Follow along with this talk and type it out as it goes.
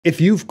If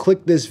you've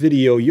clicked this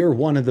video, you're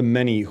one of the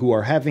many who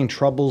are having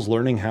troubles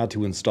learning how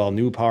to install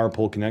new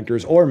PowerPole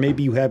connectors, or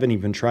maybe you haven't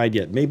even tried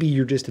yet. Maybe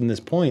you're just in this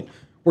point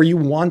where you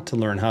want to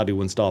learn how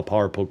to install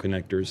PowerPole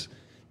connectors.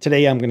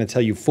 Today, I'm going to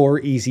tell you 4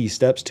 easy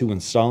steps to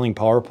installing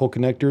PowerPole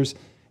connectors,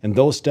 and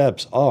those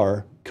steps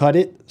are cut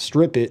it,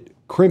 strip it,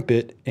 crimp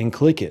it, and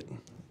click it.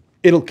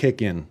 It'll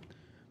kick in.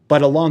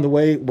 But along the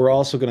way, we're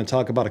also going to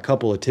talk about a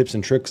couple of tips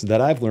and tricks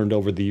that I've learned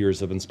over the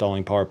years of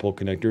installing PowerPole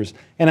connectors,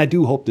 and I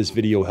do hope this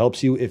video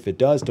helps you. If it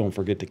does, don't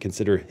forget to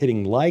consider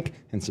hitting like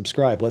and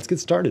subscribe. Let's get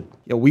started.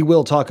 We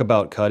will talk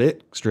about cut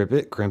it, strip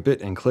it, crimp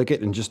it, and click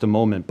it in just a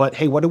moment, but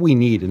hey, what do we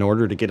need in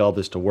order to get all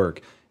this to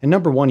work? And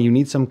number one, you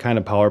need some kind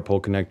of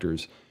PowerPole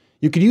connectors.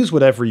 You could use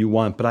whatever you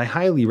want, but I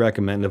highly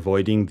recommend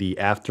avoiding the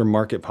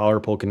aftermarket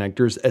PowerPole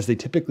connectors as they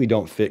typically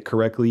don't fit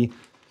correctly.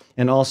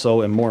 And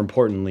also, and more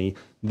importantly,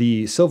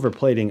 the silver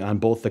plating on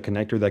both the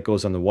connector that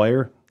goes on the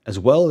wire, as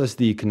well as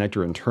the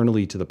connector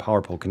internally to the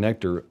PowerPole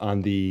connector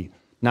on the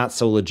not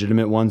so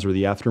legitimate ones or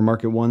the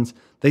aftermarket ones,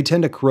 they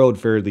tend to corrode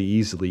fairly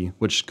easily,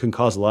 which can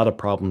cause a lot of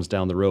problems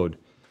down the road.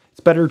 It's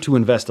better to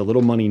invest a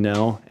little money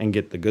now and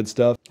get the good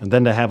stuff,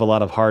 than to have a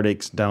lot of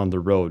heartaches down the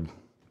road.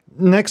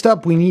 Next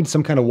up, we need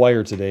some kind of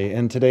wire today,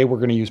 and today we're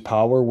going to use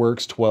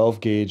PowerWorks 12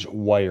 gauge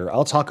wire.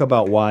 I'll talk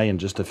about why in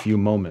just a few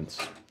moments.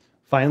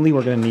 Finally,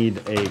 we're going to need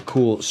a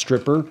cool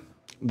stripper.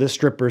 This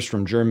stripper is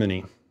from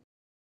Germany.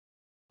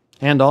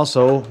 And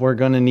also, we're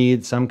going to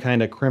need some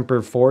kind of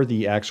crimper for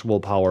the actual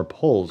power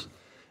poles.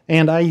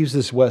 And I use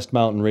this West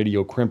Mountain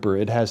Radio crimper.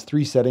 It has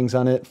 3 settings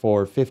on it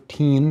for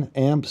 15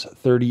 amps,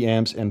 30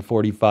 amps, and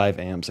 45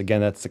 amps.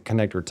 Again, that's the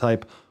connector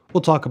type. We'll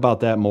talk about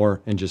that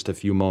more in just a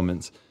few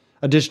moments.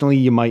 Additionally,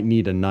 you might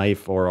need a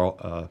knife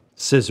or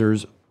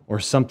scissors or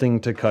something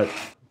to cut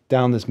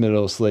down this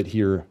middle slit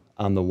here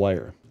on the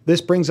wire.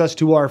 This brings us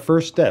to our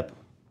first step.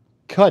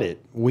 Cut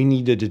it. We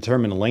need to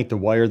determine the length of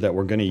wire that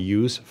we're going to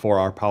use for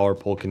our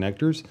PowerPole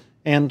connectors,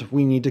 and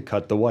we need to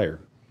cut the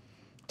wire.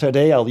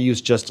 Today I'll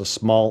use just a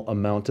small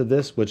amount of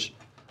this, which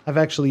I've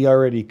actually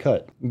already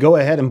cut. Go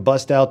ahead and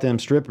bust out them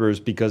strippers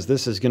because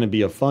this is going to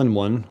be a fun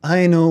one.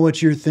 I know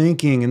what you're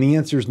thinking, and the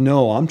answer is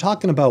no. I'm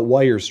talking about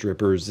wire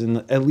strippers, and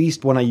at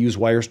least when I use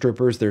wire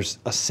strippers, there's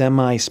a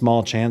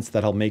semi-small chance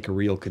that I'll make a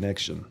real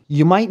connection.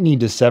 You might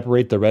need to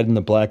separate the red and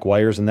the black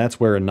wires, and that's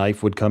where a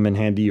knife would come in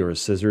handy or a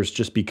scissors.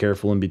 Just be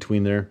careful in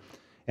between there.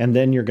 And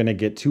then you're going to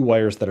get 2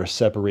 wires that are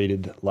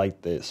separated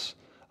like this.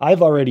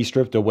 I've already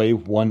stripped away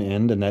one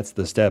end, and that's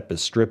the step,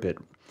 is strip it.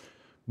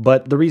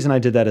 But the reason I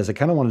did that is I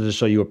kind of wanted to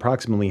show you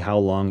approximately how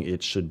long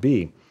it should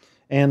be.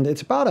 And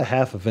it's about a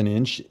 1/2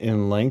 inch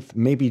in length,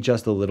 maybe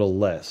just a little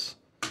less.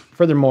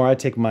 Furthermore, I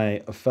take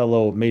my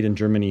fellow made in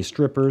Germany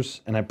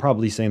strippers, and I'm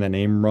probably saying that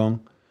name wrong,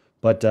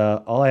 but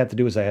all I have to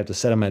do is I have to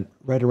set them at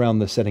right around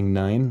the setting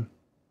 9.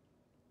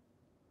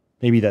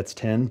 Maybe that's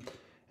 10.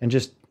 And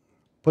just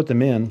put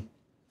them in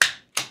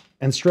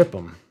and strip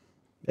them.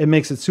 It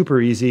makes it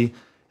super easy,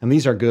 and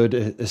these are good,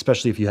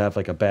 especially if you have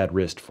like a bad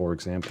wrist, for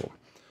example.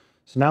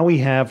 So now we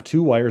have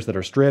 2 wires that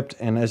are stripped,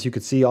 and as you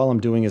can see, all I'm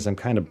doing is I'm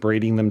kind of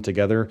braiding them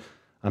together.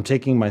 I'm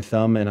taking my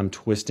thumb and I'm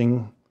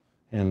twisting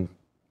and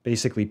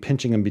basically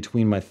pinching them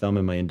between my thumb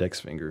and my index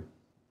finger.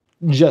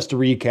 Just to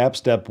recap,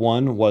 step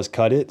 1 was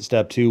cut it,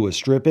 step 2 was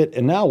strip it,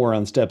 and now we're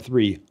on step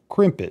 3,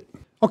 crimp it.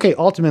 Okay,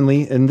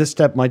 ultimately, and this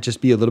step might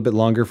just be a little bit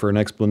longer for an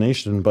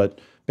explanation, but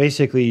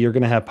basically you're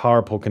going to have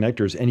PowerPole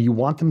connectors, and you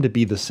want them to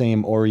be the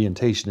same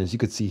orientation. As you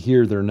can see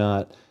here, they're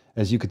not.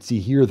 As you can see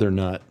here, they're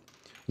not.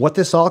 What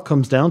this all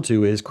comes down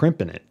to is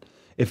crimping it.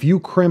 If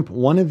you crimp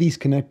one of these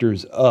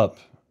connectors up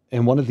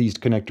and one of these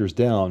connectors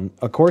down,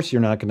 of course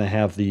you're not going to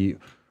have the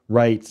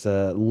right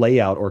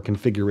layout or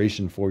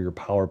configuration for your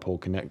PowerPole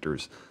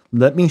connectors.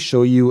 Let me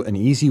show you an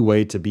easy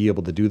way to be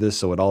able to do this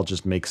so it all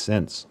just makes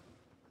sense.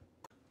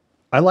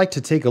 I like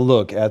to take a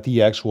look at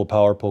the actual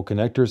PowerPole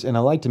connectors, and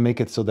I like to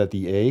make it so that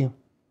the A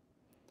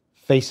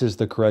faces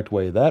the correct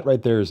way. That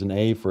right there is an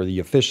A for the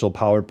official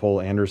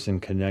PowerPole Anderson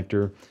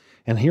connector.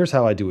 And here's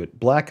how I do it.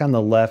 Black on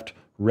the left,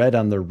 red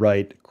on the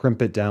right,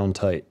 crimp it down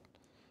tight.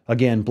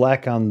 Again,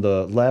 black on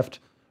the left,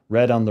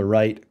 red on the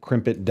right,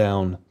 crimp it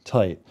down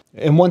tight.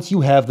 And once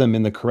you have them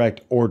in the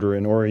correct order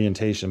and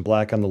orientation,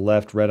 black on the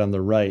left, red on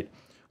the right,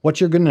 what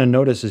you're going to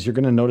notice is you're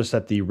going to notice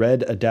that the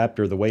red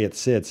adapter, the way it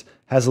sits,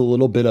 has a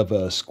little bit of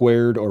a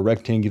squared or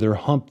rectangular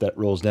hump that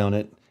rolls down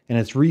it, and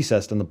it's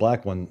recessed on the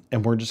black one.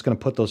 And we're just going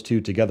to put those 2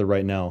 together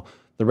right now.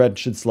 The red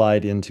should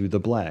slide into the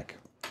black.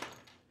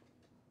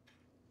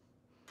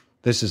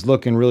 This is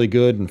looking really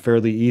good and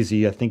fairly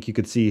easy. I think you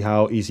could see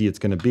how easy it's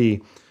going to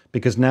be,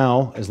 because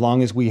now, as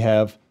long as we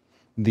have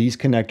these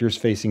connectors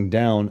facing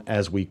down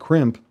as we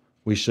crimp,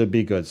 we should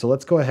be good. So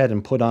let's go ahead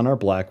and put on our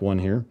black one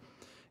here.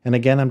 And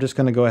again, I'm just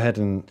going to go ahead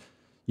and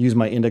use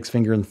my index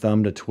finger and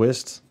thumb to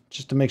twist,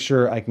 just to make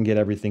sure I can get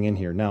everything in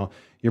here. Now,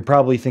 you're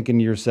probably thinking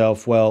to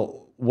yourself,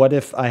 well, what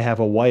if I have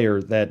a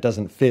wire that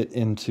doesn't fit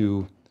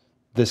into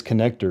this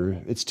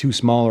connector? It's too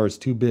small or it's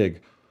too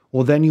big.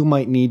 Well, then you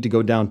might need to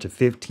go down to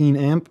 15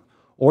 amp,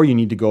 or you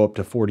need to go up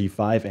to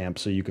 45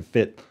 amps so you could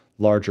fit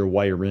larger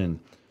wire in.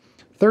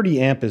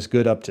 30 amp is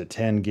good up to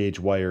 10 gauge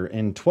wire,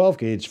 and 12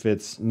 gauge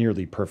fits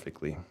nearly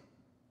perfectly.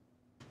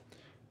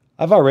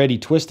 I've already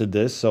twisted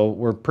this, so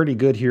we're pretty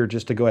good here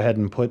just to go ahead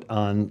and put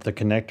on the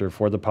connector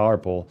for the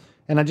PowerPole.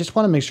 And I just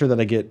want to make sure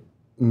that I get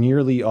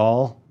nearly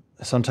all.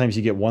 Sometimes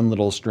you get one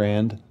little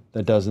strand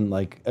that doesn't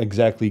like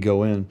exactly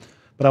go in,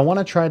 but I want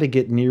to try to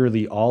get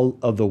nearly all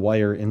of the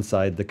wire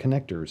inside the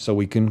connector so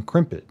we can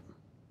crimp it.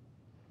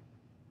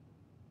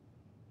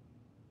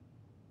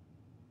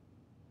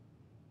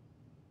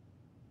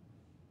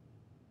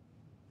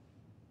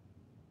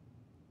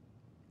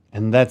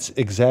 And that's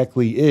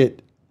exactly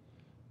it.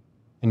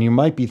 And you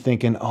might be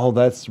thinking, oh,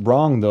 that's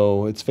wrong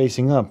though. It's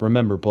facing up.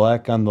 Remember,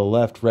 black on the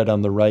left, red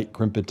on the right,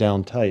 crimp it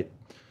down tight.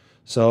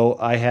 So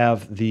I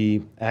have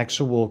the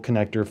actual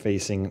connector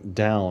facing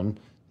down,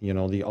 you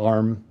know, the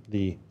arm,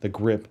 the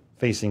grip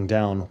facing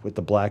down with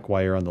the black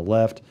wire on the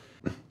left.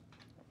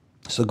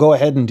 So go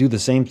ahead and do the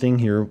same thing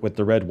here with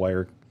the red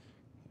wire.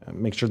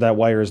 Make sure that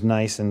wire is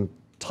nice and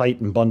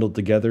tight and bundled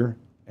together,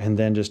 and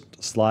then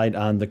just slide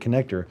on the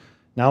connector.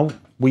 Now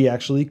we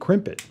actually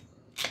crimp it.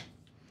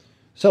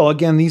 So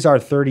again, these are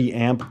 30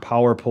 amp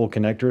PowerPole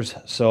connectors.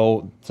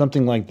 So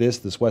something like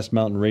this West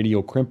Mountain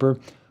Radio crimper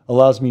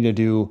allows me to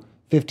do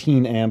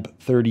 15 amp,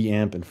 30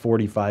 amp, and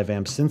 45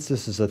 amp. Since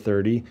this is a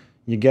 30,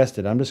 you guessed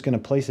it, I'm just going to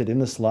place it in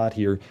the slot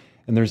here,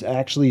 and there's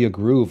actually a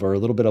groove or a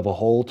little bit of a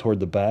hole toward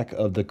the back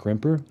of the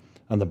crimper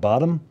on the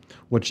bottom,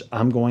 which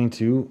I'm going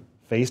to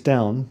face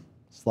down,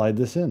 slide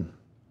this in.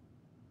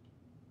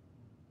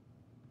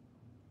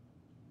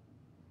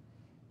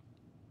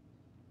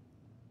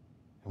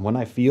 And when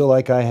I feel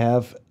like I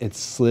have it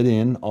slid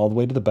in all the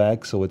way to the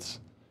back so it's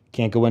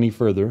can't go any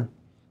further,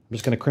 I'm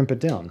just going to crimp it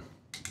down.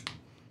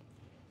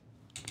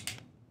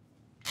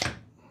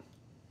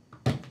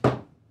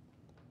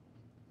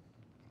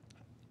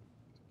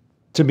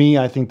 To me,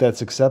 I think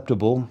that's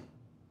acceptable.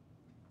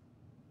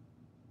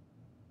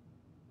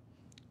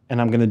 And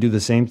I'm going to do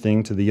the same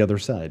thing to the other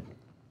side.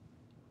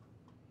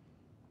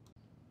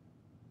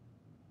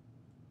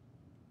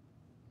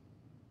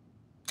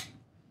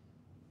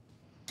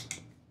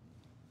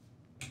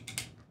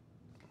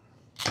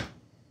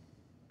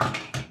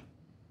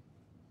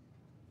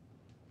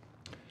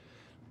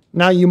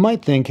 Now you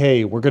might think,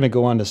 hey, we're going to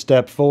go on to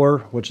step 4,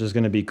 which is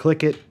going to be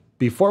click it.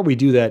 Before we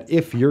do that,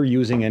 if you're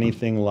using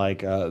anything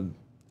like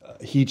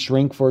heat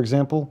shrink, for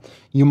example,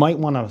 you might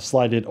want to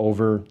slide it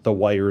over the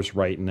wires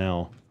right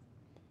now.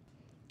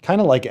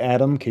 Kind of like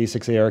Adam,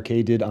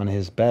 K6ARK, did on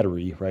his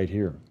battery right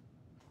here.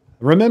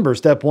 Remember,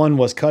 step 1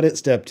 was cut it,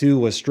 step 2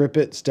 was strip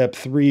it, step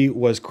 3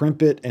 was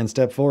crimp it, and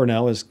step 4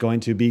 now is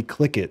going to be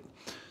click it.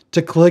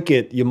 To click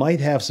it, you might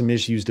have some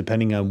issues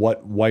depending on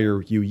what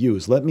wire you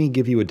use. Let me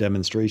give you a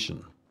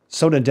demonstration.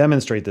 So to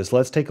demonstrate this,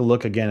 let's take a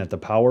look again at the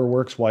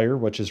PowerWorks wire,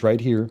 which is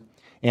right here,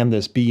 and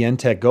this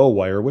BNTech Go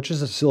wire, which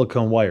is a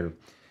silicone wire.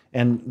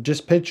 And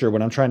just picture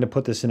when I'm trying to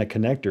put this in a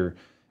connector,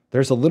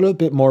 there's a little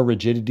bit more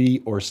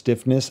rigidity or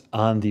stiffness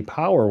on the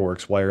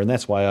PowerWorks wire, and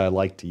that's why I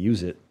like to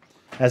use it,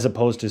 as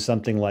opposed to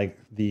something like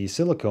the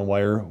silicone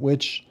wire,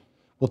 which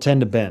will tend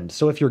to bend.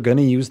 So if you're going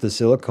to use the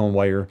silicone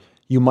wire,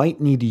 you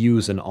might need to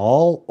use an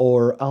awl,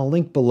 or I'll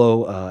link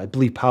below, I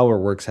believe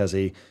PowerWorks has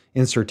a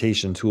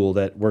insertion tool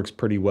that works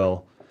pretty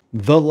well.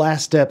 The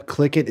last step,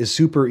 click it, is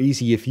super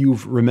easy if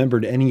you've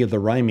remembered any of the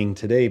rhyming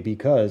today,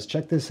 because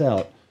check this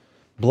out.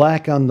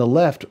 Black on the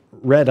left,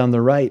 red on the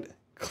right,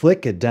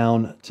 click it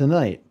down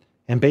tonight.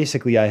 And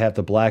basically I have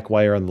the black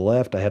wire on the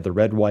left, I have the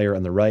red wire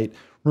on the right.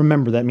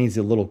 Remember, that means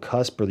the little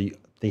cusp or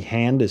the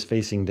hand is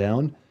facing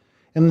down.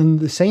 And then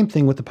the same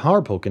thing with the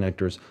PowerPole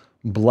connectors.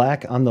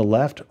 Black on the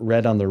left,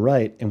 red on the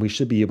right, and we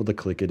should be able to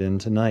click it in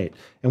tonight.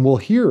 And we'll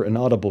hear an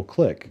audible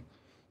click.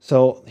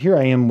 So here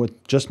I am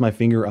with just my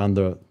finger on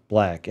the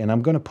black, and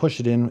I'm going to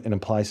push it in and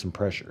apply some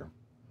pressure.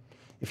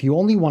 If you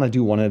only want to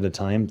do one at a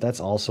time,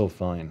 that's also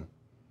fine.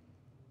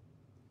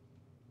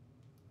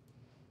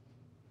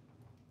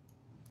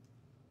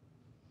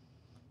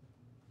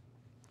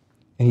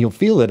 And you'll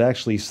feel it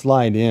actually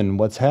slide in.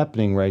 What's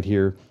happening right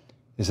here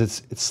is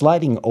it's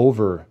sliding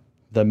over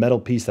the metal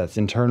piece that's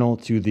internal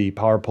to the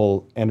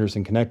PowerPole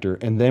Anderson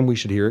connector, and then we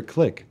should hear it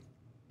click.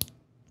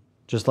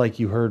 Just like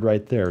you heard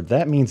right there.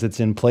 That means it's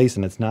in place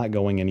and it's not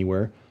going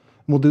anywhere.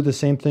 We'll do the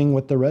same thing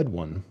with the red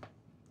one.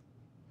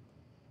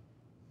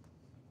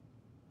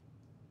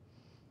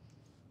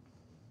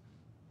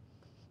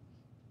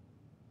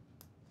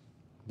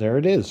 There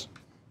it is.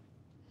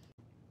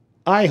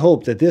 I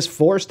hope that this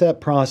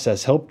 4-step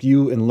process helped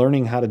you in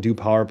learning how to do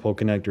PowerPole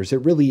connectors. It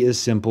really is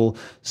simple.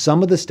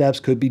 Some of the steps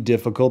could be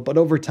difficult, but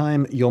over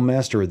time you'll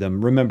master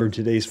them. Remember,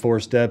 today's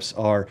 4 steps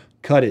are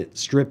cut it,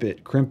 strip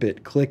it, crimp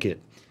it, click it.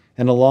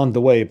 And along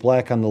the way,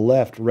 black on the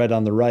left, red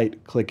on the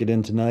right, click it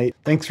in tonight.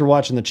 Thanks for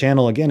watching the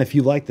channel. Again, if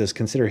you like this,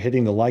 consider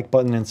hitting the like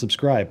button and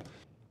subscribe.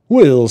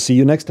 We'll see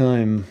you next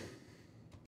time.